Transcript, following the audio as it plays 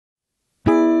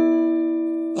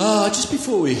Just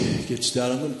before we get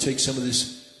started, I'm going to take some of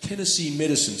this Tennessee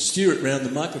medicine, steer it round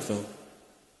the microphone.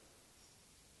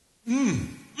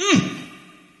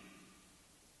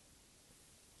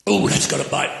 Oh, that's got a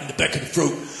bite in the back of the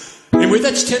throat. Anyway,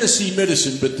 that's Tennessee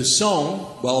medicine, but the song,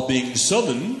 while being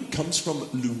southern, comes from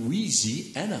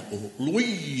Louisiana,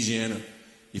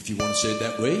 if you want to say it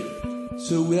that way.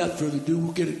 So without further ado,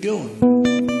 we'll get it going.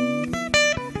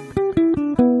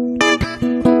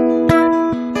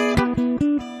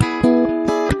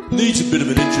 Needs a bit of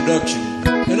an introduction,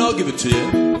 and I'll give it to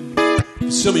you.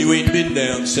 For some of you ain't been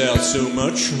down south so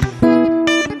much. I'm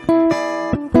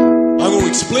going to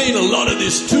explain a lot of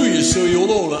this to you so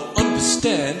you'll all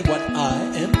understand what I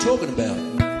am talking about.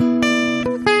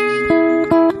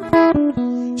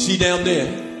 See down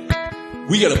there,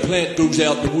 we got a plant goes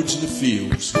out in the woods and the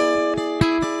fields.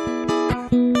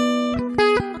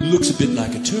 Looks a bit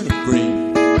like a turnip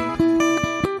green.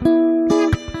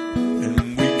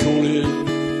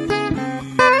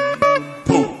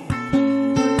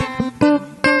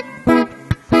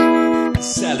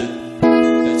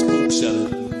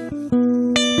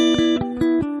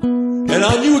 And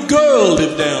I knew a girl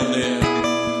lived down there.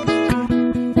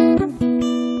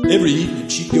 Every evening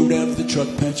she'd go down to the truck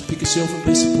patch, pick herself a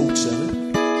mess of pork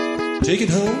salad, take it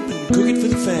home and cook it for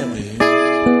the family.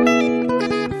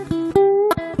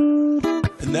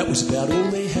 And that was about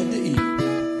all they had to eat.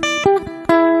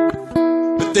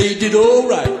 But they did all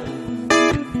right.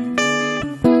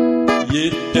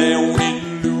 Yeah, down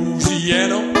in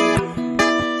Louisiana,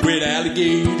 where the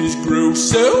alligators grow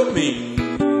so mean.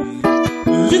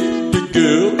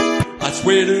 Girl, I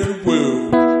swear to the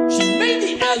world, she made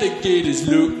the alligators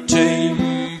look tame.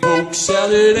 Polk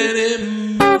Salad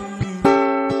Annie,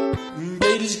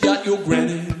 gators got your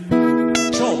granny.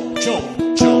 Chomp,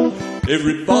 chomp, chomp.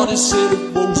 Everybody said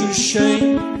it was a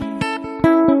shame.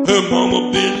 Her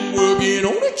mama been working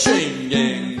on a chain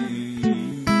gang.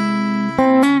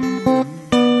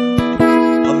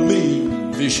 A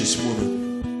mean, vicious woman.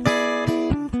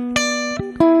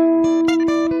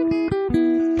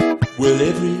 Well,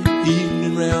 every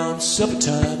evening round supper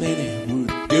time, Annie would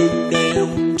go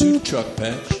down to the truck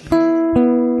patch.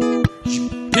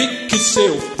 She'd pick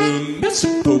herself a mess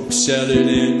of polk salad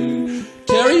and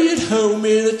carry it home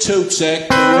in a tote sack.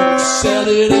 Polk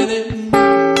salad, Annie,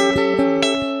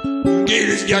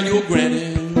 gators got your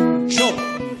granny. Chomp,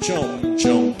 chomp,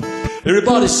 chomp.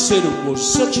 Everybody said it was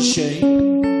such a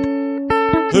shame.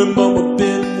 Her mama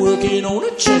been working on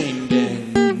a chain gang.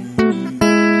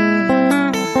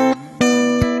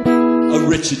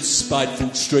 Wretched,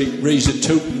 spiteful, straight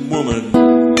razor-toting woman.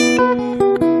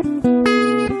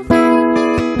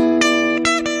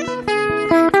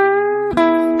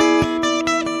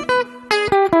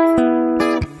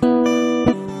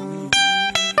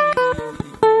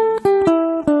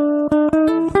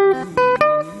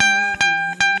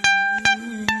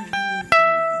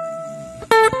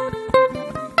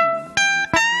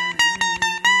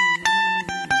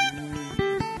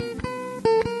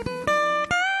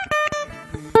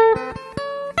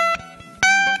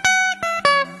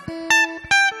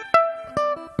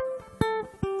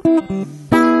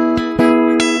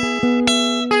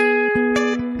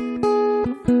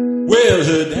 Well,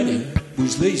 her daddy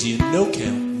was lazy and no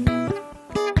count,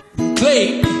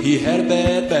 claimed he had a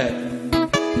bad back.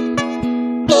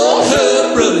 All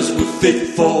her brothers were fit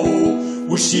for.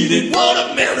 Well, she didn't want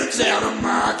a melons out of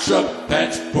my truck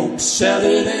patch. Polk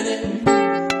Salad Annie,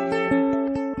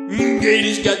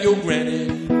 gators got your granny.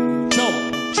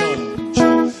 Chomp, chomp,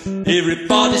 chomp.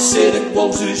 Everybody said it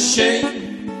was a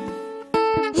shame.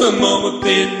 Her mama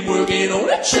been working on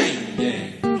a chain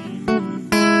gang.